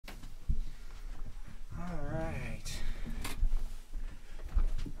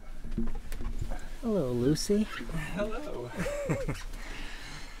Hello, Lucy. Hello.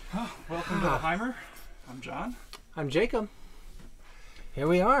 Welcome to the Heimer. I'm Jon. I'm Jacob. Here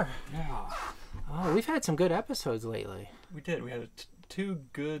we are. Yeah. Oh, we've had some good episodes lately. We did. We had two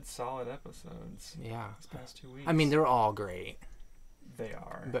good, solid episodes. Yeah. These past 2 weeks. I mean, they're all great. They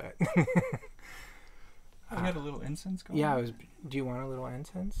are. But we had a little incense going. yeah, do you want a little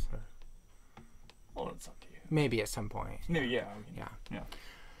incense? Or? Well, it's up to you. Maybe at some point. Maybe, yeah. Yeah.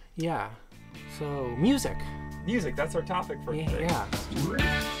 Yeah. So, music. Music, that's our topic for today. Yeah.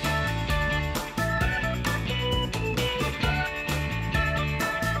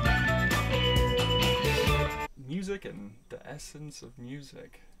 Music and the essence of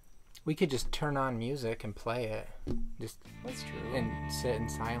music. We could just turn on music and play it. That's true. And sit in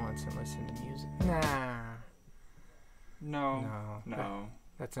silence and listen to music. Nah. No.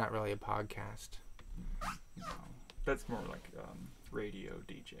 That's not really a podcast. No. That's more like radio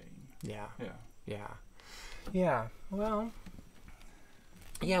DJing. Yeah. Yeah. Yeah. Well,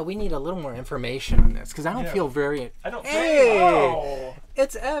 yeah, we need a little more information on this because I don't feel very. I don't. Hey, oh.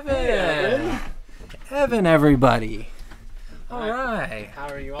 It's Evan. Hey, Evan. Evan, everybody. All right. How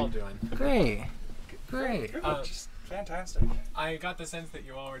are you all doing? Great. Just fantastic. I got the sense that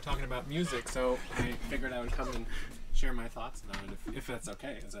you all were talking about music, so I figured I would come and share my thoughts about it, if that's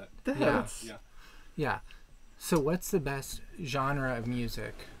okay. Is that? Yeah. So, what's the best genre of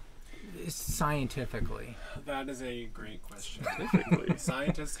music, scientifically? That is a great question. Scientifically.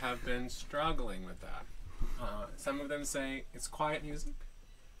 Scientists have been struggling with that. Some of them say it's quiet music.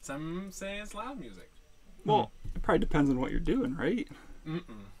 Some say it's loud music. Well, it probably depends on what you're doing, right? Mm-mm.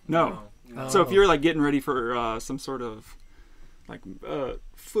 No. So if you're like getting ready for some sort of like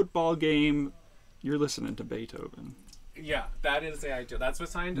football game, you're listening to Beethoven. Yeah, that is the ideal. That's what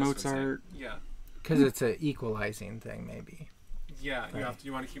scientists Mozart. would say. Yeah. Because it's an equalizing thing, maybe. Yeah, Right.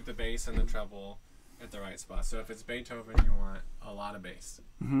 you want to keep the bass and the treble at the right spot. So if it's Beethoven, you want a lot of bass.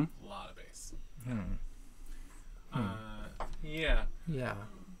 Mm-hmm. A lot of bass. Yeah.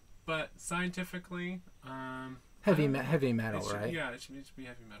 But scientifically, Heavy metal, right? Yeah, it should be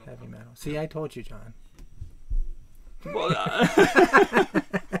heavy metal. Heavy metal. See, I told you, John. Well,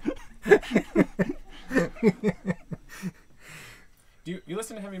 Do you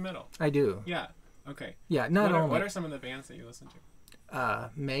listen to heavy metal? I do. Yeah. Okay. Yeah, What are some of the bands that you listen to?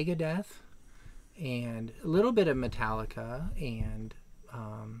 Megadeth, and a little bit of Metallica, and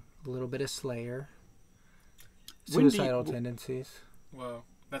a little bit of Slayer. Suicidal Tendencies. Whoa,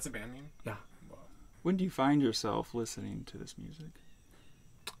 that's a band name? Yeah. Whoa. when do you find yourself listening to this music?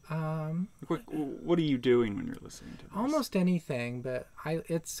 Almost What are you doing when you're listening to this? anything, but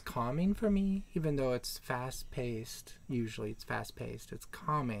it's calming for me, even though it's fast-paced. Usually it's fast-paced. It's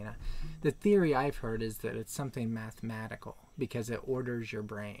calming. The theory I've heard is that it's something mathematical because it orders your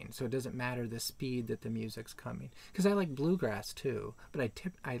brain. So it doesn't matter the speed that the music's coming. Because I like bluegrass too, but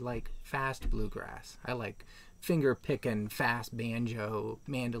I like fast bluegrass. I like finger-picking, fast banjo,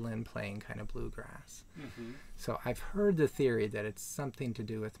 mandolin playing kind of bluegrass. Mm-hmm. So I've heard the theory that it's something to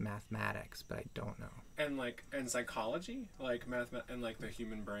do with mathematics, but I don't know. And psychology, like and like the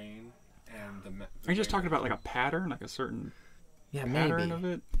human brain and the. Are you just talking about like a pattern, like a certain pattern maybe of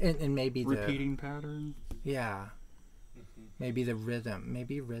it? And maybe repeating pattern? Yeah. Mm-hmm. Maybe the rhythm.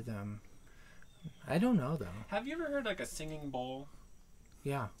 Maybe rhythm. I don't know though. Have you ever heard like a singing bowl?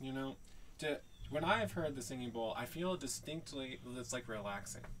 Yeah. You know, when I have heard the singing bowl, I feel distinctly it's like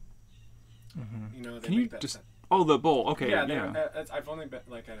relaxing. Mm-hmm. You know, they Can you make that just? sound. Oh, the bowl. Okay. Yeah, Yeah. I've only been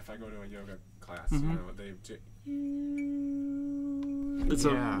like if I go to a yoga class, Mm-hmm. you know, they do. It's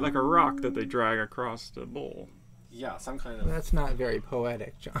like a rock that they drag across the bowl. Yeah, some kind of. That's not very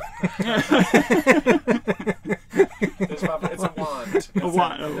poetic, John. It's a wand. A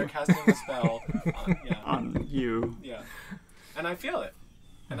wand. They're casting a spell On you. Yeah, and I feel it,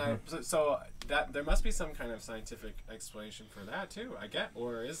 and so that there must be some kind of scientific explanation for that too. I get,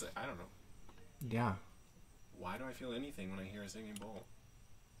 or is it? I don't know. Yeah. Why do I feel anything when I hear a singing bowl?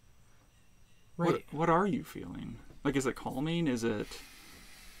 Right. What are you feeling? Like, is it calming? Is it?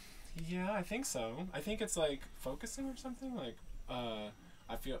 Yeah, I think so. I think it's like focusing or something. Like,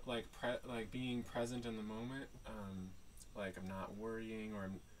 I feel like being present in the moment. Like I'm not worrying, or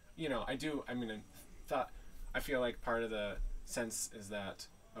I do. I mean, I feel like part of the sense is that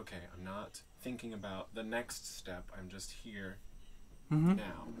okay, I'm not thinking about the next step. I'm just here Mm-hmm.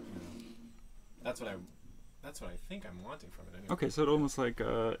 now. That's what I think I'm wanting from it. Anyway. Okay, so it almost like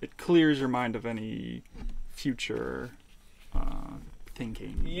it clears your mind of any future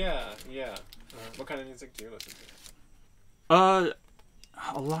thinking. Yeah. What kind of music do you listen to?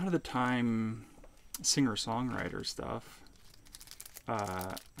 A lot of the time, singer-songwriter stuff.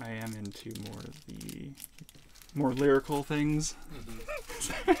 I am into more lyrical things.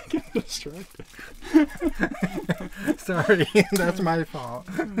 Mm-hmm. I get distracted. Sorry, that's my fault.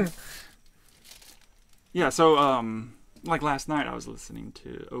 Yeah, so like last night I was listening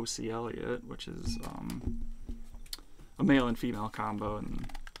to O.C. Elliott, which is a male and female combo, and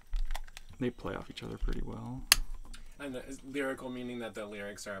they play off each other pretty well. And is lyrical meaning that the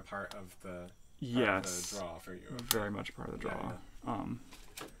lyrics are a part of the Yes, draw for you. very much part of the draw. Yeah.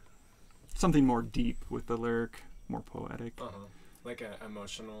 Something more deep with the lyric, more poetic. Like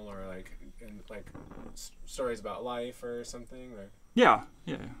emotional or like stories about life or something. Or Yeah.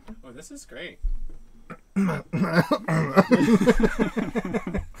 oh, this is great.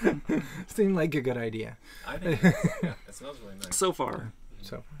 Seemed like a good idea. I think it smells really nice. So far.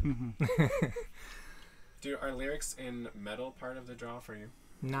 So Are lyrics in metal part of the draw for you?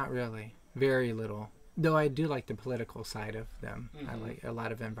 not really. Very little. Though I do like the political side of them. I like a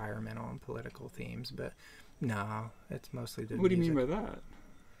lot of environmental and political themes, but no, it's mostly the What do you music. mean by that?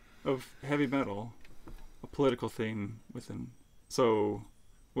 Of heavy metal, a political theme within. So,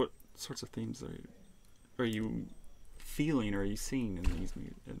 what sorts of themes are you feeling, or are you seeing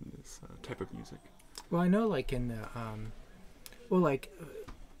in this type of music? Well, I know, like in the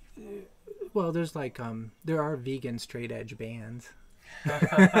there's like there are vegan straight edge bands.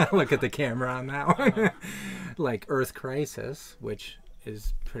 Look at the camera on that one. Like Earth Crisis, which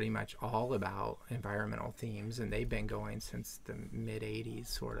is pretty much all about environmental themes, and they've been going since the mid 80s,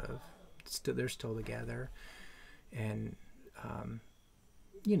 sort of. They're still together, and I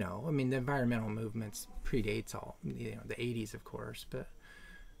mean, the environmental movements predates all the 80s, of course, but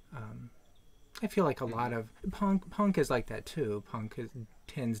I feel like a lot of punk is like that too.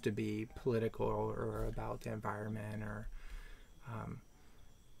 Tends to be political or about the environment, or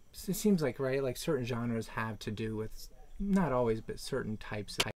it seems like, right, like certain genres have to do with, not always, but certain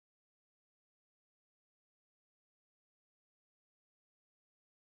types of.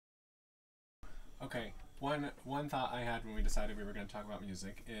 Okay, one thought I had when we decided we were going to talk about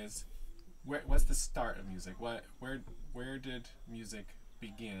music is, what's the start of music? Where did music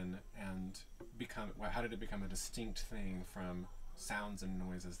begin and become? How did it become a distinct thing from sounds and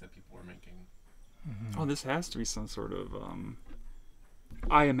noises that people were making? Oh, this has to be some sort of,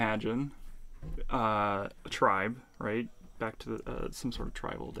 I imagine, a tribe, right? Back to some sort of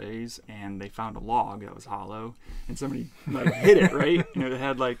tribal days, and they found a log that was hollow, and somebody like hit it, right? They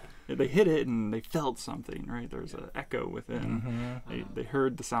had they hit it and they felt something, right? There's an echo within. They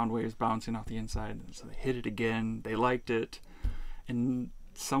heard the sound waves bouncing off the inside, so they hit it again. They liked it, and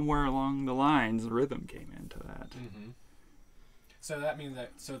somewhere along the lines, the rhythm came into that. So that means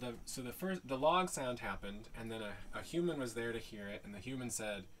that the log sound happened, and then a human was there to hear it, and the human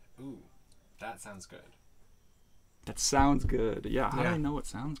said, "Ooh, that sounds good." That sounds good. Yeah. How do I know it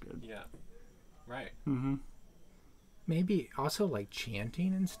sounds good? Yeah. Right. Maybe also like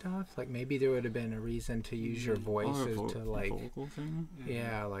chanting and stuff. Like maybe there would have been a reason to use your voices to like. Vocal thing?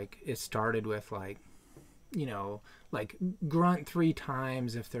 Yeah, like it started with like, like grunt 3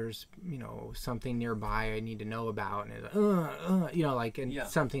 times if there's something nearby I need to know about, and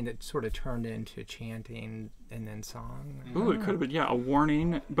something that sort of turned into chanting and then song. Ooh, it could have been a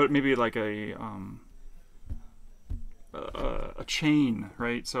warning, but maybe like a chain,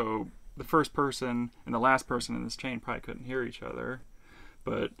 right? So the first person and the last person in this chain probably couldn't hear each other,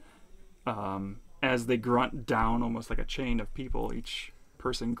 but as they grunt down, almost like a chain of people, each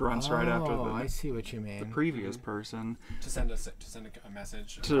person grunts right after I see what you mean. the previous person to send a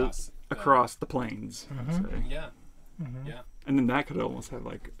message across the plains. Say. Yeah. And then that could almost have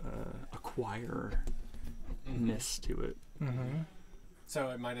like a choir-ness to it.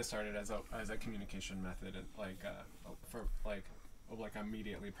 So it might have started as a communication method, for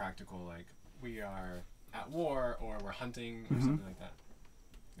immediately practical, like we are at war or we're hunting or something like that.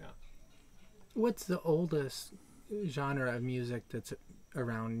 Yeah. What's the oldest genre of music that's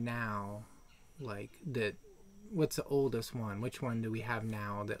around now? What's the oldest one? Which one do we have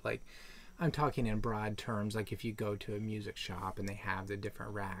now that, like, I'm talking in broad terms, like if you go to a music shop and they have the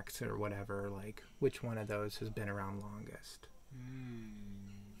different racks or whatever, like which one of those has been around longest?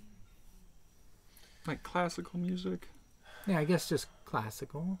 Like classical music? Yeah, I guess just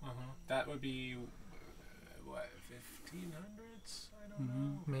classical. That would be, 1500s? I don't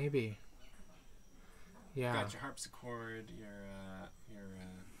know. Maybe. Yeah. You got your harpsichord, your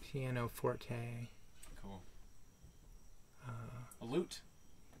piano forte. Cool. A lute.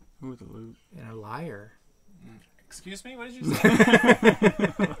 Ooh, the lute. And a lyre. Excuse me, what did you say?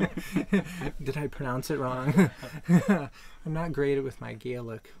 Did I pronounce it wrong? I'm not great with my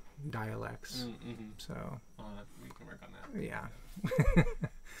Gaelic dialects, so We can work on that. yeah.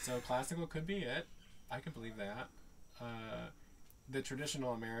 So classical could be it. I could believe that. The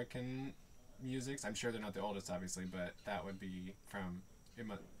traditional American musics, I'm sure they're not the oldest, obviously, but that would be from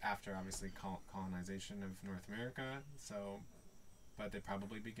after, obviously, colonization of North America. So, but they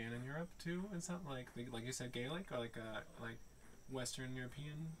probably began in Europe too, and something like you said, Gaelic, or like Western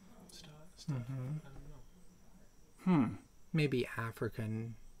European stuff. I don't know. Maybe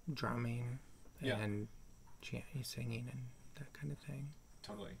African drumming Yeah. and singing and that kind of thing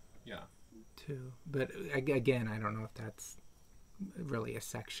Totally. Yeah. too. But again, I don't know if that's really a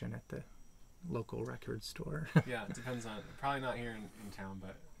section at the local record store. Yeah, it depends on, probably not here in town,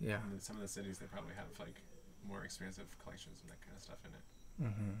 but Yeah. in some of the cities they probably have like more expansive collections and that kind of stuff in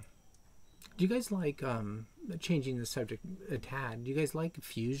it. Do you guys like, changing the subject a tad, do you guys like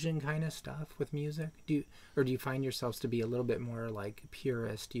fusion kind of stuff with music? Do you find yourselves to be a little bit more like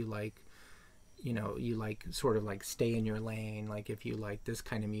purist? Do you like, you like sort of like stay in your lane? Like if you like this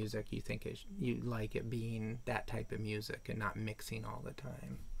kind of music, you think you like it being that type of music and not mixing all the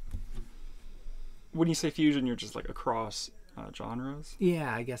time? When you say fusion, you're just like across genres?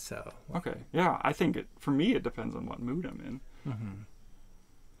 Yeah, I guess so. Okay. Yeah, I think for me, it depends on what mood I'm in.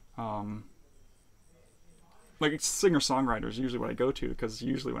 Like singer-songwriter is usually what I go to, because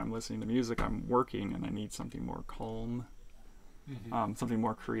usually when I'm listening to music, I'm working and I need something more calm, something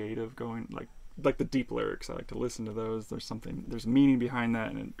more creative going, like the deep lyrics. I like to listen to those. There's meaning behind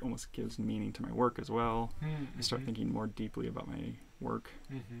that, and it almost gives meaning to my work as well. I start thinking more deeply about my work.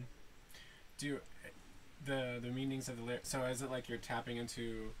 Do the meanings of the lyrics? So is it like you're tapping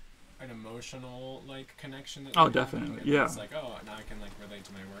into an emotional like connection? That Oh, you're having, definitely. and Yeah. It's like, oh, now I can like relate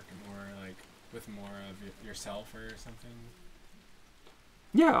to my work more like with more of yourself or something.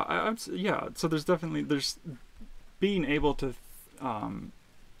 Yeah, yeah. So there's being able to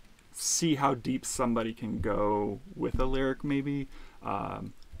see how deep somebody can go with a lyric, maybe,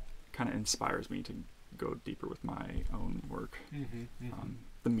 kind of inspires me to go deeper with my own work.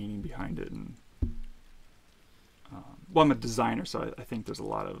 The meaning behind it, and well, I'm a designer, so I think there's a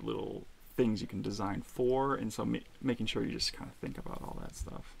lot of little things you can design for, and so making sure you just kind of think about all that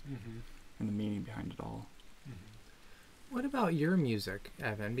stuff and the meaning behind it all. What about your music,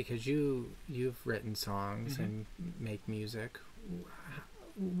 Evan? Because you've written songs and make music.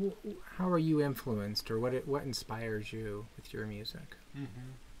 How are you influenced, or what inspires you with your music?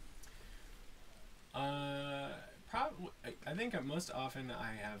 I think most often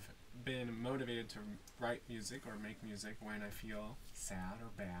I have been motivated to write music or make music when I feel sad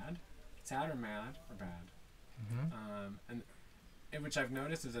or mad or bad. And which I've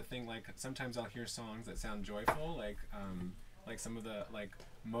noticed is a thing. Like sometimes I'll hear songs that sound joyful, like some of the like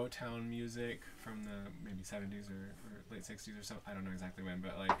Motown music from the maybe 70s or late 60s or something. I don't know exactly when,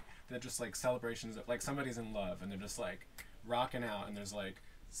 but like they're just like celebrations of like somebody's in love and they're just like rocking out, and there's like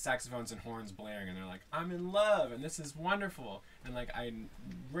saxophones and horns blaring, and they're like, I'm in love and this is wonderful. And like I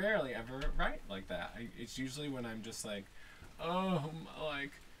rarely ever write like that. It's usually when I'm just like, oh,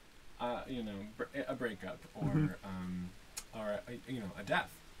 like a breakup or a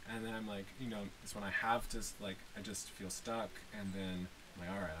death, and then I'm like, it's when I have to like, I just feel stuck, and then I'm like,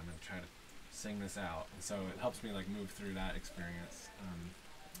 all right, I'm gonna try to sing this out, and so it helps me like move through that experience.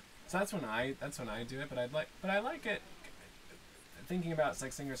 So that's when I do it, but I like it. Thinking about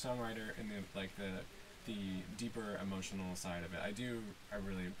like singer-songwriter and the deeper emotional side of it, I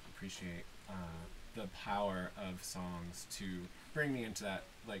really appreciate the power of songs to bring me into that,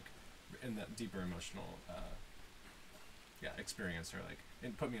 like, in that deeper emotional experience, or like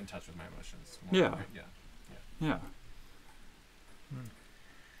it put me in touch with my emotions more. Yeah. Yeah.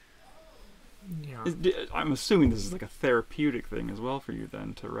 I'm assuming this is like a therapeutic thing as well for you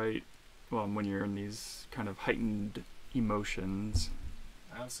then, to write when you're in these kind of heightened emotions.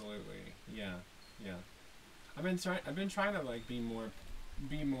 Absolutely. Yeah. I've been trying to like be more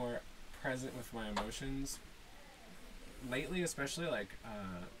present with my emotions lately, especially like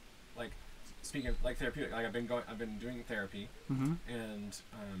speaking of like therapeutic, like I've been doing therapy, and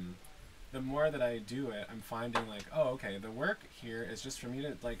the more that I do it, I'm finding like, oh, okay, the work here is just for me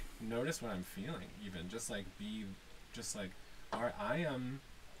to like notice what I'm feeling, even just like be just like, all right,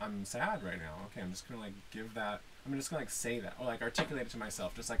 I'm sad right now. Okay, I'm just gonna like I'm just gonna like say that, or like articulate it to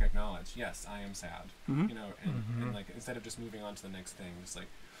myself, just like acknowledge, yes, I am sad, and like instead of just moving on to the next thing, just like,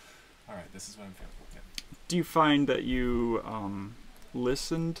 all right, this is what I'm feeling. Yeah. Do you find that you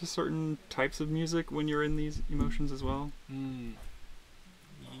listen to certain types of music when you're in these emotions as well?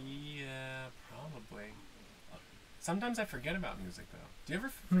 Yeah, probably. Sometimes I forget about music, though. Do you ever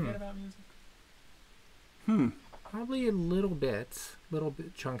forget about music? Probably a little bit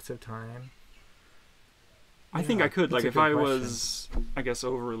chunks of time. I think I could. Like, a if good I question. was, I guess,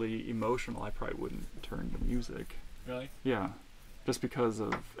 overly emotional, I probably wouldn't turn to music. Really? Yeah. Just because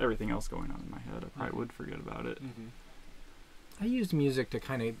of everything else going on in my head, I probably would forget about it. I use music to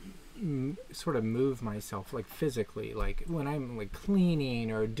kind of sort of move myself, like physically. Like when I'm like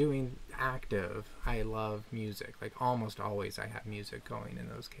cleaning or doing active, I love music. Like almost always I have music going in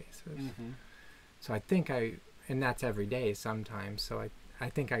those cases. So I think and that's every day sometimes. So I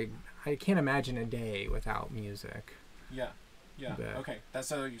think I can't imagine a day without music. Yeah. But Okay. That's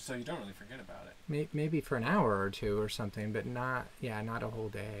so you don't really forget about it. maybe for an hour or two or something, but not a whole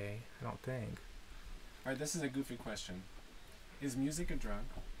day, I don't think. All right. This is a goofy question. Is music a drug?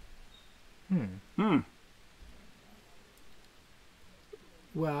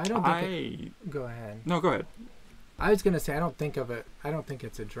 Well, I don't think go ahead. No, go ahead. I was going to say I don't think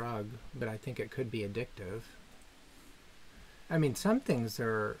it's a drug, but I think it could be addictive. I mean, some things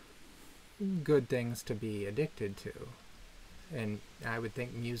are good things to be addicted to. And I would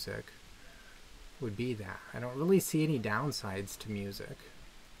think music would be that. I don't really see any downsides to music.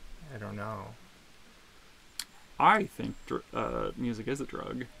 I don't know. I think music is a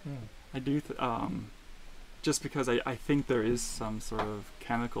drug. I do, just because I think there is some sort of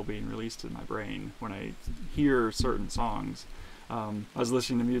chemical being released in my brain when I hear certain songs. I was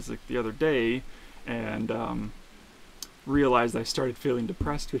listening to music the other day and realized I started feeling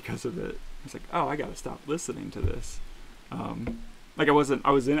depressed because of it. I was like, oh, I gotta stop listening to this. Like I was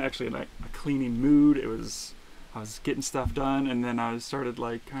in actually like a cleaning mood. I was getting stuff done, and then I started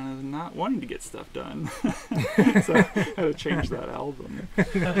like kind of not wanting to get stuff done. So I had to change that album.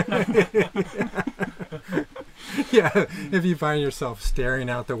 Yeah, if you find yourself staring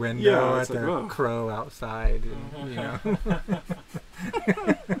out the window at it's like, the whoa. crow outside, and, you know.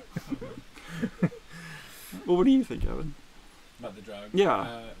 Well, what do you think, Evan? About the drug?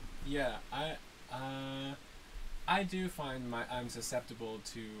 Yeah. I do find I'm susceptible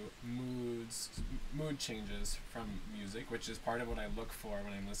to mood changes from music, which is part of what I look for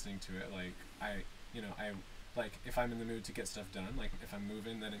when I'm listening to it. Like I like if I'm in the mood to get stuff done, like if I'm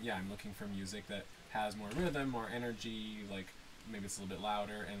moving, then I'm looking for music that has more rhythm, more energy, like maybe it's a little bit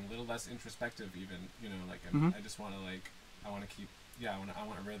louder and a little less introspective even, like I just want to I want a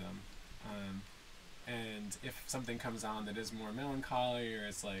rhythm. And if something comes on that is more melancholy or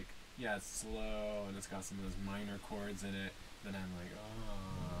it's like, it's slow and it's got some of those minor chords in it, then I'm like,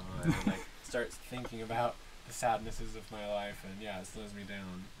 oh, and I start thinking about the sadnesses of my life, and it slows me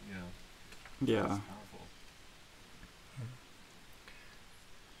down, Yeah. It's powerful.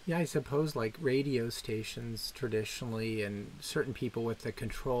 Yeah, I suppose like radio stations traditionally and certain people with the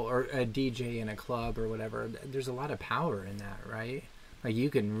control or a DJ in a club or whatever, there's a lot of power in that, right? Like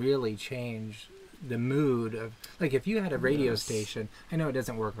you can really change the mood of, like if you had a radio station, I know it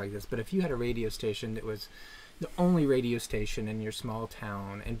doesn't work like this, but if you had a radio station that was the only radio station in your small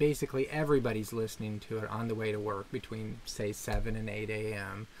town and basically everybody's listening to it on the way to work between say 7 and 8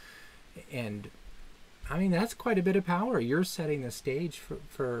 a.m. and I mean that's quite a bit of power. You're setting the stage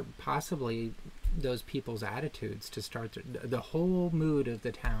for possibly those people's attitudes to start the whole mood of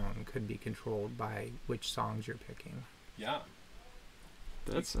the town could be controlled by which songs you're picking. Yeah.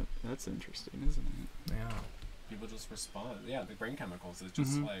 That's interesting, isn't it? Yeah. People just respond. Yeah, the brain chemicals. It's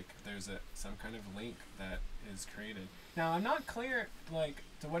just like there's some kind of link that is created. Now, I'm not clear, like,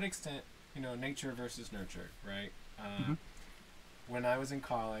 to what extent, nature versus nurture, right? When I was in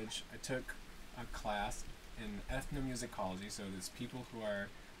college, I took a class in ethnomusicology, so there's people who are,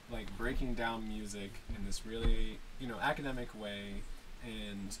 like, breaking down music in this really, academic way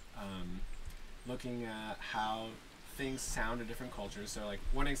and looking at how things sound in different cultures. So like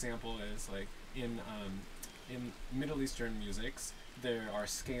one example is like in Middle Eastern musics there are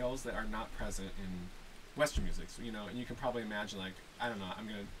scales that are not present in Western music. So, and you can probably imagine like I don't know. I'm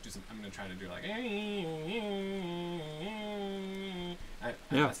gonna try to do like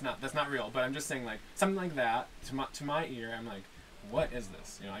that's not real. But I'm just saying like something like that to my ear. I'm like, what is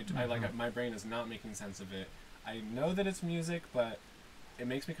this? I like my brain is not making sense of it. I know that it's music, but it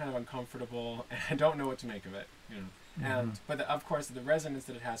makes me kind of uncomfortable, and I don't know what to make of it. And but of course the resonance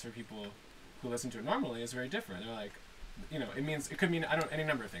that it has for people who listen to it normally is very different. They're like, it could mean any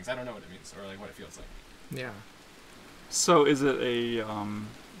number of things. I don't know what it means or like what it feels like. Yeah. So is it a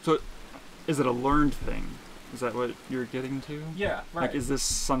learned thing? Is that what you're getting to? Yeah, right. Like, is this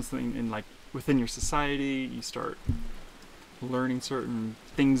something in like within your society? You start learning certain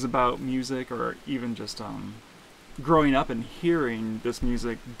things about music, or even just growing up and hearing this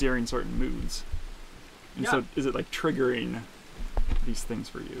music during certain moods. And Yeah. so is it like triggering these things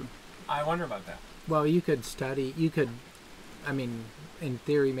for you? I wonder about that. Well, you could study. You could, I mean, in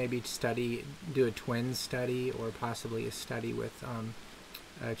theory, maybe do a twin study, or possibly a study with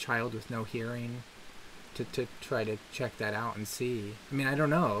a child with no hearing, to try to check that out and see. I mean, I don't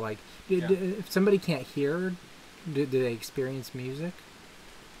know. Like, if somebody can't hear, do they experience music?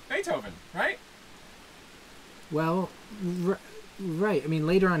 Beethoven, right? Well, right. I mean,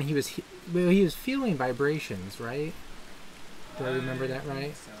 later on he was feeling vibrations, right? Do I remember that right?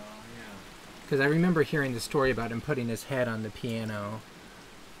 think so, yeah. Because I remember hearing the story about him putting his head on the piano,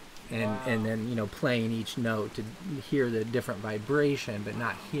 and then playing each note to hear the different vibration, but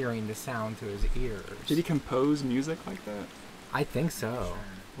not hearing the sound through his ears. Did he compose music like that? I think so. Sure.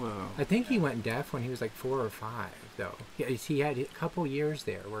 Whoa. I think he went deaf when he was like 4 or 5, though. He had a couple years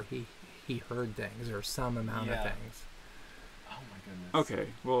there where he heard things, or some amount of things. Oh my goodness. Okay,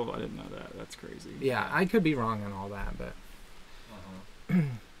 well, I didn't know that. That's crazy. Yeah, I could be wrong on all that, but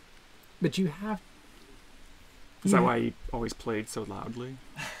but you have. Is that why he always played so loudly?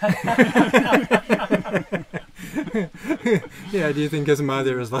 Yeah, do you think his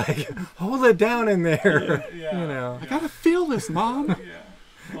mother was like, hold it down in there? Yeah. I gotta feel this, Mom. Yeah.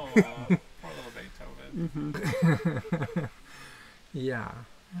 Oh, poor little Beethoven. Yeah.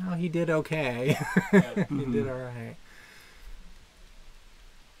 Well, he did okay. Yeah. He did all right.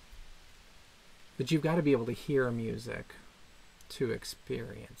 But you've got to be able to hear music to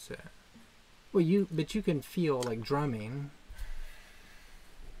experience it. Well, but you can feel like drumming.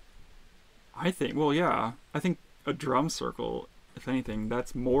 I think, well, yeah. I think a drum circle, if anything,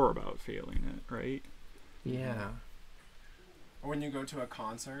 that's more about feeling it, right? Yeah. Or when you go to a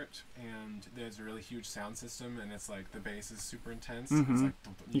concert and there's a really huge sound system and it's like the bass is super intense. It's like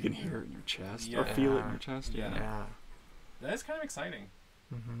You can hear it in your chest or Yeah. feel it in your chest. Yeah. Yeah. That is kind of exciting.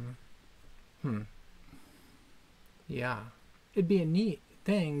 Yeah. It'd be a neat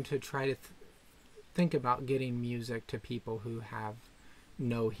thing to try to think about getting music to people who have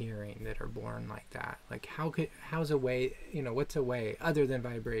no hearing, that are born like that. Like, how's a way, what's a way other than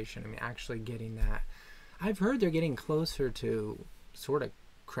vibration? I mean, actually getting that. I've heard they're getting closer to sort of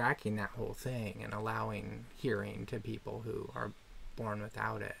cracking that whole thing and allowing hearing to people who are born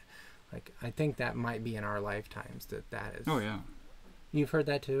without it. Like, I think that might be in our lifetimes that is. Oh, yeah. You've heard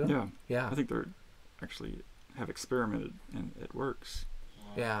that too? Yeah. Yeah. I think they're actually have experimented and it works.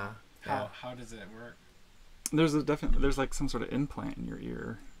 Yeah. How does it work? There's like some sort of implant in your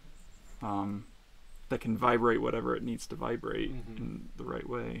ear that can vibrate whatever it needs to vibrate in the right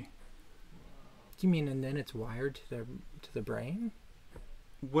way. Do you mean, and then it's wired to the brain?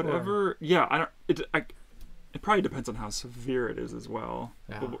 Whatever. Yeah, I don't. It probably depends on how severe it is as well.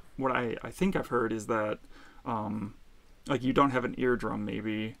 Yeah. But what I think I've heard is that like you don't have an eardrum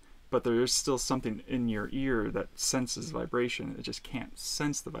maybe, but there's still something in your ear that senses vibration. It just can't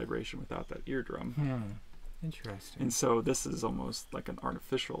sense the vibration without that eardrum. Interesting. And so this is almost like an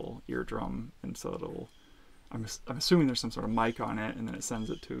artificial eardrum, and so it'll. I'm assuming there's some sort of mic on it, and then it sends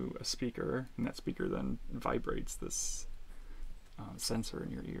it to a speaker, and that speaker then vibrates this sensor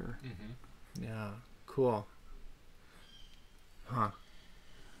in your ear. Yeah. Cool. Huh.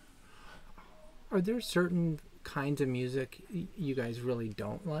 Are there certain kinds of music you guys really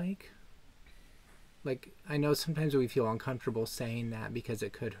don't like? Like, I know sometimes we feel uncomfortable saying that because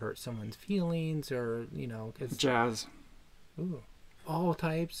it could hurt someone's feelings, or, 'cause, Jazz. ooh, all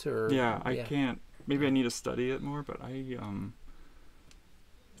types, or... Yeah, I can't. Maybe I need to study it more, but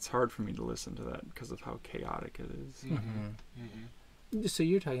it's hard for me to listen to that because of how chaotic it is. So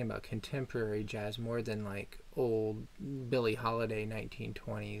you're talking about contemporary jazz more than like old Billie Holiday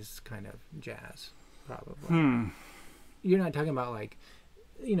 1920s kind of jazz, probably. You're not talking about like,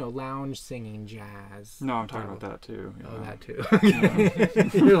 lounge singing jazz. No, I'm talking about that too. Oh, that too.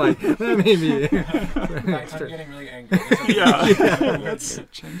 You're like, that may be... I'm getting really angry. Yeah. Let's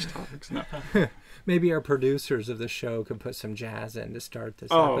change topics. No. Maybe our producers of the show could put some jazz in to start this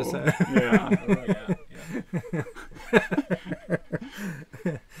Oh, episode. yeah.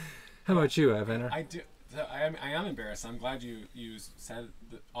 How about you, Evan? I do. So I am embarrassed. I'm glad you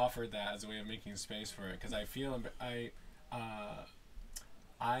offered that as a way of making space for it, because I feel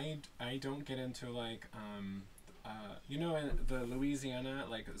I don't get into like in the Louisiana,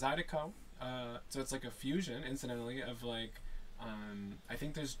 like Zydeco, so it's like a fusion, incidentally, of like I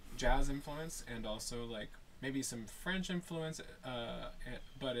think there's jazz influence and also like maybe some French influence,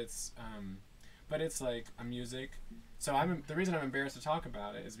 but it's like a music. So the reason I'm embarrassed to talk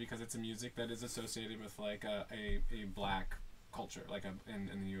about it is because it's a music that is associated with like a black culture, like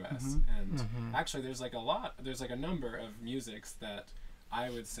in the U.S. And actually there's like a number of musics that I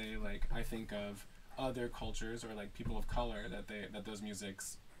would say, like, I think of other cultures or like people of color that those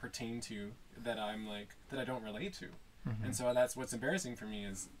musics pertain to that I'm like that I don't relate to. And so that's what's embarrassing for me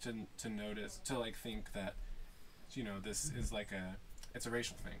is to notice, to like think that, you know, this is like it's a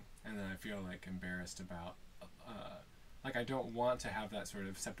racial thing, and then I feel like embarrassed about like I don't want to have that sort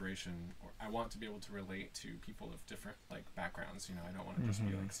of separation, or I want to be able to relate to people of different like backgrounds, you know. I don't want to just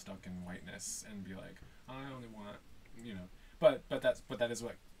be like stuck in whiteness and be like, oh, I only want, you know, but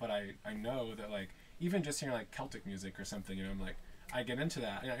I know that like even just hearing like Celtic music or something, you know, I'm like, I get into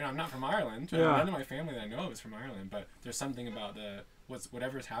that. You know, I'm not from Ireland. Yeah. None of my family that I know of is from Ireland, but there's something about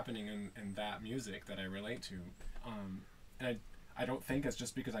whatever's happening in that music that I relate to. And I don't think it's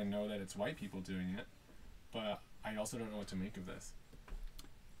just because I know that it's white people doing it, but I also don't know what to make of this.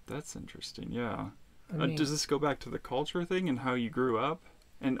 That's interesting. Yeah. I mean, Does this go back to the culture thing and how you grew up?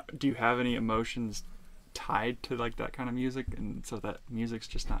 And do you have any emotions tied to like that kind of music, and so that music's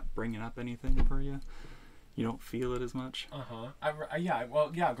just not bringing up anything for you? You don't feel it as much? Yeah.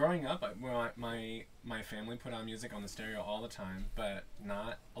 Growing up, my family put on music on the stereo all the time, but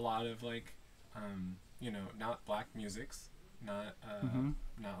not a lot of like, you know, not black musics, not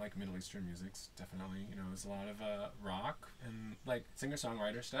like Middle Eastern musics. Definitely, you know, it was a lot of rock and like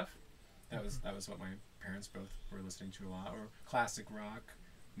singer-songwriter stuff. That was what my parents both were listening to a lot, or classic rock,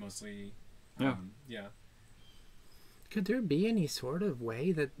 mostly. Yeah. Could there be any sort of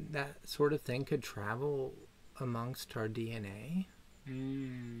way that sort of thing could travel amongst our DNA?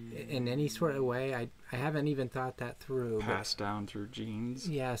 In any sort of way? I haven't even thought that through. Passed down through genes?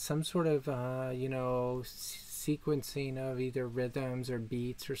 Yeah, some sort of, you know, sequencing of either rhythms or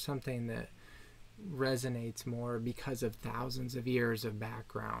beats or something that resonates more because of thousands of years of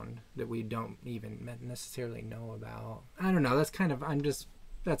background that we don't even necessarily know about. I don't know. That's kind of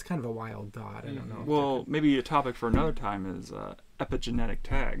a wild thought. I don't know. Well, maybe a topic for another time is epigenetic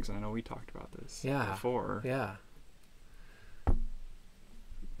tags. I know we talked about this before. Yeah.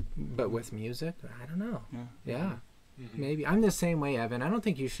 But with music, I don't know. Yeah. Maybe. I'm the same way, Evan. I don't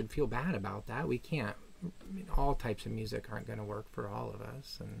think you should feel bad about that. We can't. I mean, all types of music aren't going to work for all of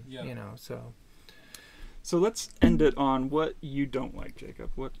us, and you know. So let's end it on what you don't like,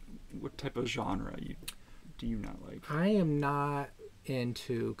 Jacob. What type of genre do you not like? I am not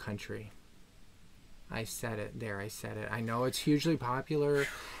into country. I said it there. I know it's hugely popular,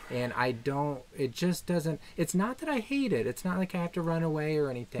 and it just doesn't, it's not that I hate it. It's not like I have to run away or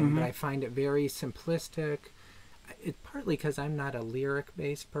anything, but I find it very simplistic. It's partly because I'm not a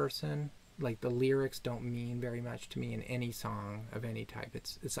lyric-based person. Like, the lyrics don't mean very much to me in any song of any type.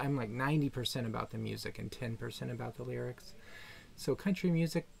 I'm like 90% about the music and 10% about the lyrics. So country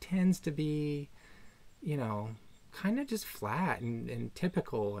music tends to be, you know, kind of just flat and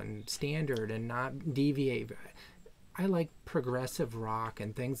typical and standard and not deviate. I like progressive rock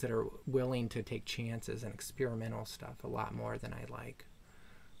and things that are willing to take chances and experimental stuff a lot more than I like,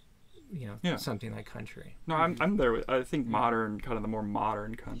 you know, something like country. No, I'm there with, I think modern, kind of the more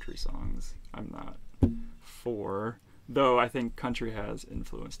modern country songs, I'm not for. Though I think country has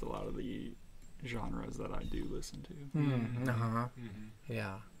influenced a lot of the genres that I do listen to.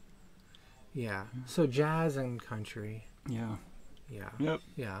 Yeah. Yeah. So jazz and country. Yeah. Yeah. Yep.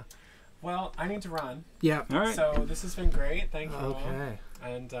 Yeah. Well, I need to run. Yeah. All right. So this has been great. Thank you. Okay. All.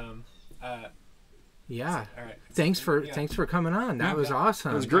 And yeah. All right. Thanks for coming on. That was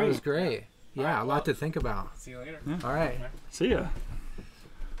awesome. That was great. That was great. Yeah, right, a lot to think about. See you later. Yeah. All right. See ya.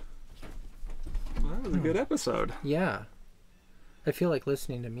 Well, that was a good episode. Yeah. I feel like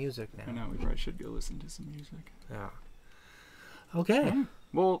listening to music now. I know, we probably should go listen to some music. Yeah. Okay.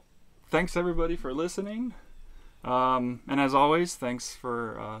 Well, thanks everybody for listening. And as always, thanks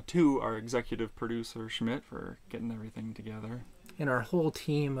to our executive producer, Schmidt, for getting everything together. And our whole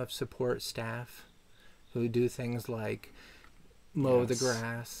team of support staff who do things like mow the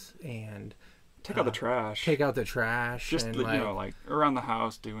grass and take out the trash. Just, and you know, like around the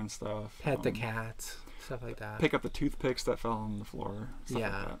house doing stuff. Pet the cats, stuff like that. Pick up the toothpicks that fell on the floor. Stuff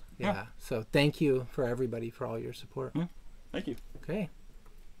like that. Yeah. So thank you for everybody for all your support. Yeah. Thank you. Okay.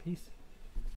 Peace.